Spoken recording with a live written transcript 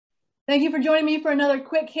Thank you for joining me for another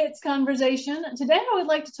quick hits conversation. Today, I would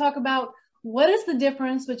like to talk about what is the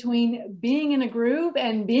difference between being in a groove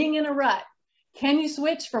and being in a rut? Can you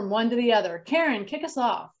switch from one to the other? Karen, kick us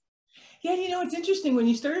off. Yeah, it's interesting when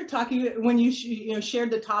you started talking, when you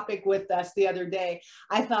shared the topic with us the other day,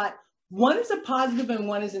 I thought one is a positive and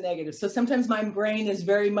one is a negative. So sometimes my brain is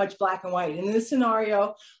very much black and white. And in this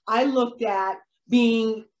scenario, I looked at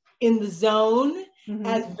being in the zone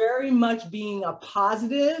as very much being a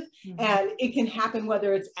positive, and it can happen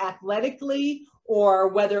whether it's athletically or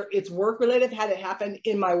whether it's work related. Had it happened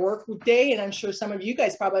in my work day, and I'm sure some of you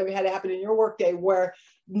guys probably had it happen in your work day, where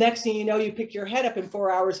next thing you know, you pick your head up and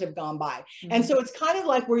 4 hours have gone by. And so it's kind of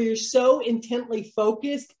like where you're so intently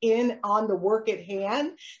focused in on the work at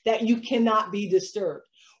hand that you cannot be disturbed.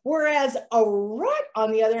 Whereas a rut,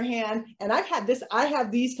 on the other hand, and I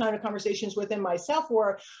have these kind of conversations within myself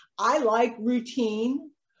where I like routine,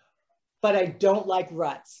 but I don't like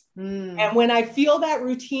ruts. And when I feel that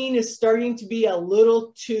routine is starting to be a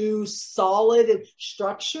little too solid and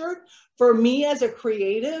structured, for me as a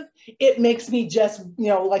creative, it makes me just,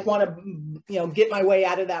 like want to, get my way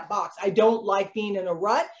out of that box. I don't like being in a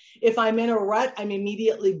rut. If I'm in a rut, I'm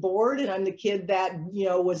immediately bored, and I'm the kid that,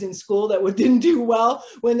 was in school that didn't do well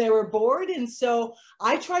when they were bored. And so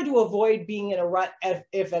I try to avoid being in a rut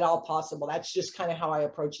if at all possible. That's just kind of how I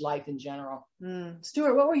approach life in general.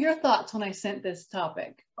 Stuart, what were your thoughts when I sent this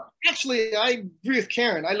topic? Actually, I agree with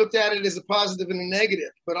Karen. I looked at it as a positive and a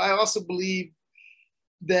negative, but I also believe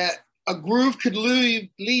that a groove could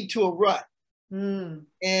lead to a rut.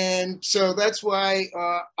 And so that's why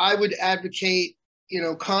I would advocate,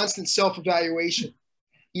 constant self-evaluation,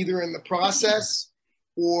 either in the process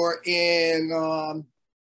or in,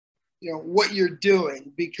 what you're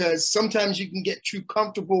doing, because sometimes you can get too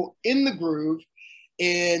comfortable in the groove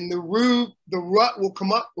and the rut will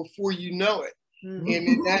come up before you know it.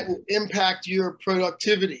 And that will impact your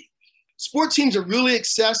productivity. Sports teams are really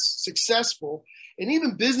successful, and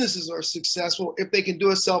even businesses are successful if they can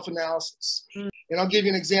do a self-analysis. And I'll give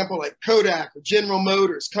you an example like Kodak or General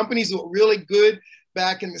Motors, companies that were really good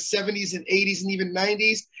back in the 70s and 80s and even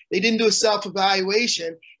 90s. They didn't do a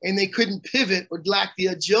self-evaluation, and they couldn't pivot or lack the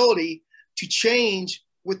agility to change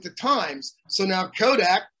with the times. So now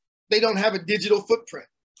Kodak, they don't have a digital footprint.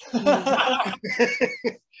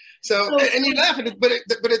 So, and you laugh at it, but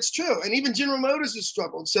it's true. And even General Motors has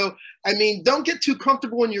struggled. So, I mean, don't get too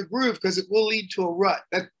comfortable in your groove, because it will lead to a rut.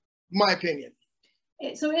 That's my opinion.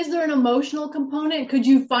 So is there an emotional component? Could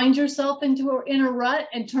you find yourself in a rut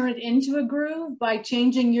and turn it into a groove by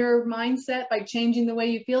changing your mindset, by changing the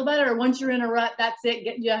way you feel about it? Or once you're in a rut, that's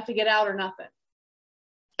it, you have to get out or nothing?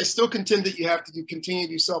 I still contend that you have to continue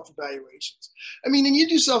to do self-evaluations. I mean, and you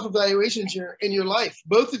do self-evaluations in your life.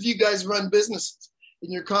 Both of you guys run businesses,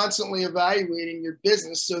 and you're constantly evaluating your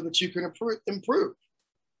business so that you can improve.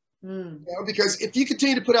 Because if you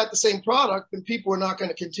continue to put out the same product, then people are not going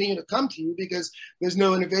to continue to come to you because there's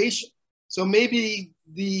no innovation. So maybe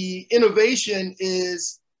the innovation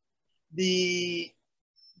is the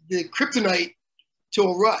kryptonite to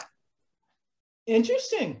a rut.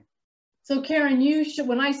 Interesting. So Karen,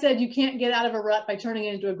 when I said you can't get out of a rut by turning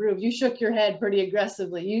it into a groove, you shook your head pretty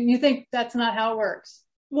aggressively. You think that's not how it works?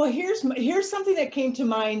 Well, here's something that came to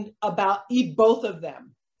mind about both of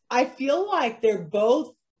them. I feel like they're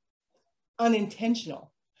both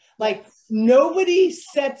unintentional. Like nobody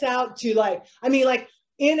sets out to like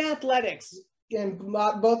in athletics, and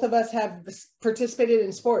both of us have participated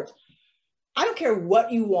in sports. I don't care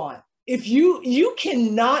what you want. If you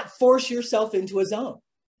cannot force yourself into a zone.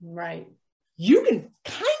 Right. You can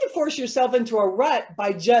kind of force yourself into a rut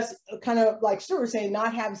by just kind of like Stuart was saying,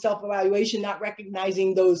 not having self-evaluation, not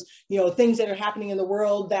recognizing those, things that are happening in the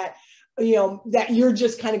world that, that you're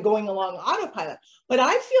just kind of going along autopilot. But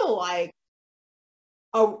I feel like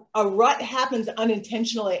a rut happens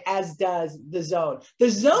unintentionally, as does the zone.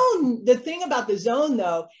 The thing about the zone,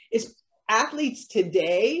 though, is athletes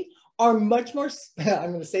today are much more, I'm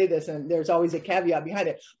going to say this, and there's always a caveat behind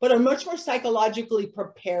it, but are much more psychologically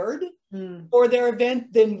prepared for their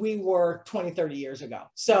event than we were 20, 30 years ago.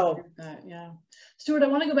 So, yeah. Stuart, I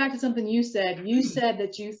want to go back to something you said. You said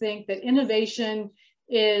that you think that innovation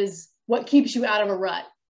is what keeps you out of a rut.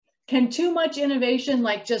 Can too much innovation,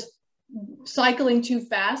 like just cycling too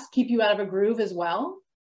fast, keep you out of a groove as well?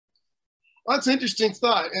 Well, that's an interesting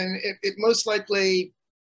thought. And it most likely,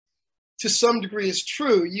 to some degree, is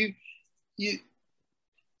true. You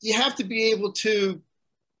have to be able to,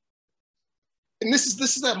 and this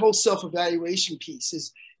is that whole self-evaluation piece,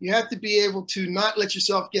 is you have to be able to not let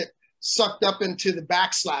yourself get sucked up into the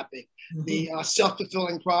backslapping, the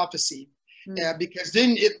self-fulfilling prophecy. because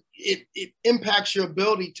then it impacts your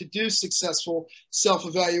ability to do successful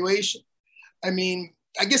self-evaluation. I mean,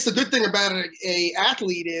 I guess the good thing about a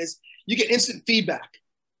athlete is you get instant feedback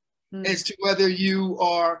as to whether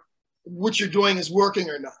what you're doing is working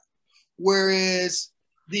or not. Whereas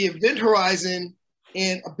the event horizon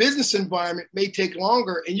in a business environment may take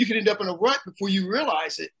longer, and you could end up in a rut before you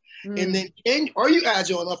realize it. And then are you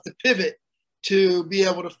agile enough to pivot to be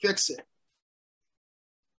able to fix it?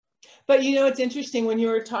 But you know, it's interesting when you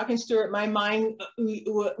were talking, Stuart, my mind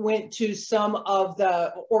went to some of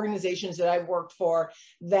the organizations that I've worked for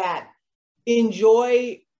that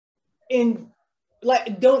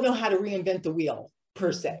don't know how to reinvent the wheel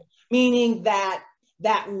per se, meaning that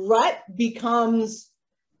rut becomes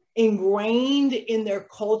ingrained in their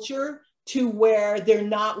culture to where they're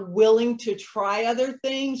not willing to try other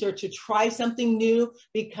things or to try something new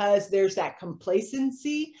because there's that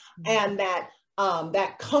complacency and that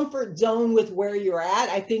comfort zone with where you're at.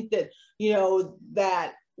 I think that, you know,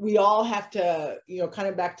 that we all have to, you know, kind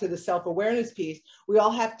of back to the self-awareness piece, we all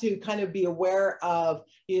have to kind of be aware of,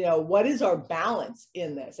 you know, what is our balance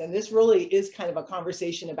in this? And this really is kind of a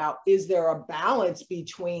conversation about, is there a balance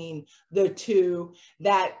between the two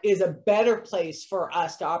that is a better place for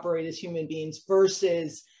us to operate as human beings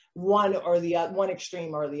versus one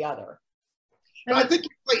extreme or the other? No, I think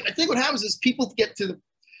what happens is people get to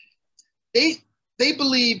they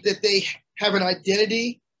believe that they have an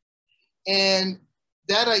identity, and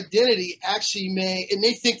that identity actually and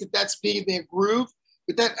they think that that's being their groove,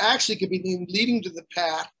 but that actually could be them leading to the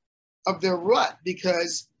path of their rut,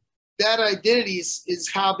 because that identity is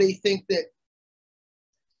how they think that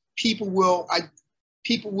people will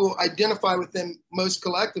identify with them most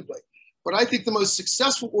collectively. But I think the most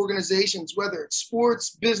successful organizations, whether it's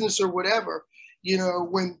sports, business, or whatever, you know,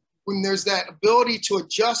 when there's that ability to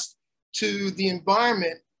adjust to the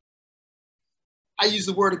environment, I use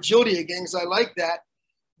the word agility again because I like that,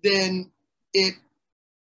 then it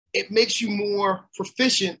makes you more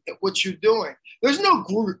proficient at what you're doing. There's no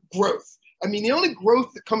growth. I mean, the only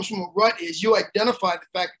growth that comes from a rut is you identify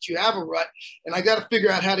the fact that you have a rut, and I got to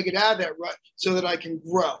figure out how to get out of that rut so that I can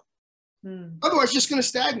grow. Otherwise, it's just going to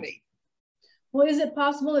stagnate. Well, is it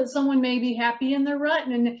possible that someone may be happy in their rut?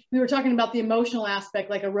 And we were talking about the emotional aspect,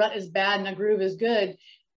 like a rut is bad and a groove is good.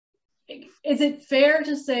 Is it fair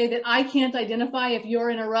to say that I can't identify if you're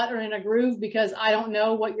in a rut or in a groove because I don't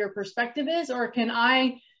know what your perspective is? Or can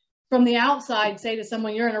I, from the outside, say to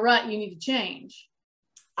someone, you're in a rut, you need to change?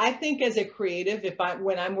 I think as a creative,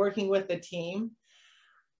 when I'm working with a team,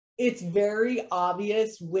 it's very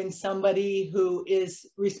obvious when somebody who is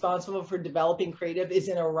responsible for developing creative is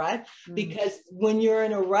in a rut, because when you're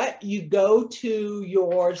in a rut, you go to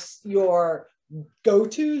your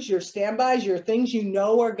go-tos, your standbys, your things you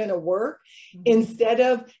know are going to work instead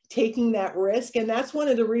of taking that risk. And that's one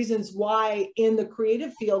of the reasons why in the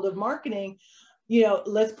creative field of marketing, you know,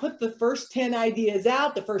 let's put the first 10 ideas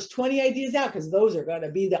out, the first 20 ideas out, because those are going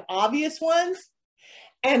to be the obvious ones.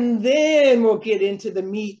 And then we'll get into the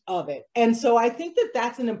meat of it. And so I think that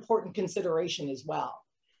that's an important consideration as well.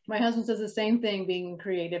 My husband says the same thing, being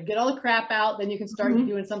creative. Get all the crap out, then you can start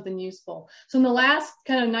doing something useful. So in the last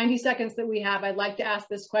kind of 90 seconds that we have, I'd like to ask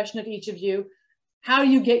this question of each of you. How do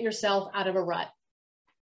you get yourself out of a rut?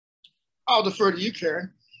 I'll defer to you,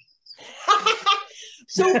 Karen.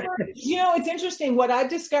 So, you know, it's interesting. What I've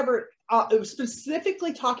discovered,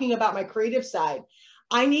 specifically talking about my creative side,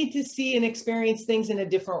 I need to see and experience things in a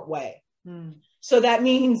different way. So that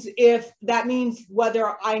means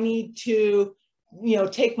whether I need to, you know,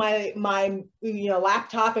 take my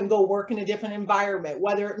laptop and go work in a different environment,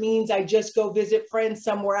 whether it means I just go visit friends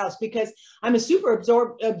somewhere else, because I'm a super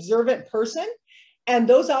observant person. And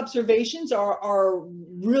those observations are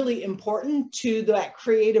really important to that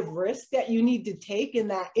creative risk that you need to take in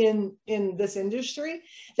this industry,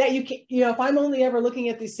 that you can, you know, if I'm only ever looking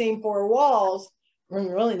at these same four walls,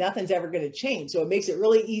 really nothing's ever going to change. So it makes it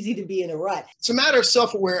really easy to be in a rut. It's a matter of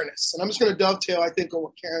self-awareness. And I'm just going to dovetail, I think, on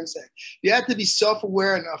what Karen said. You have to be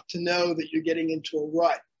self-aware enough to know that you're getting into a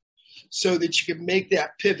rut so that you can make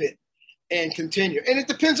that pivot and continue. And it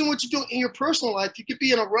depends on what you're doing in your personal life. You could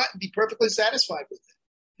be in a rut and be perfectly satisfied with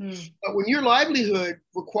it. But when your livelihood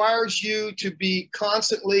requires you to be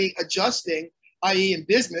constantly adjusting, i.e. in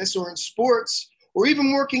business or in sports, or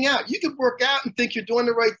even working out, you could work out and think you're doing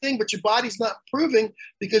the right thing, but your body's not improving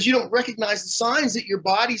because you don't recognize the signs that your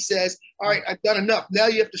body says, all right, I've done enough. Now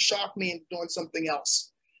you have to shock me into doing something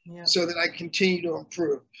else so that I continue to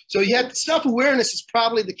improve. So self-awareness is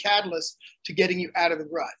probably the catalyst to getting you out of the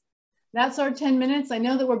rut. That's our 10 minutes. I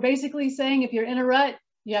know that we're basically saying if you're in a rut,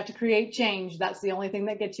 You have to create change. That's the only thing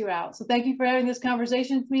that gets you out. So thank you for having this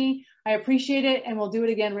conversation with me. I appreciate it, and we'll do it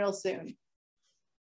again real soon.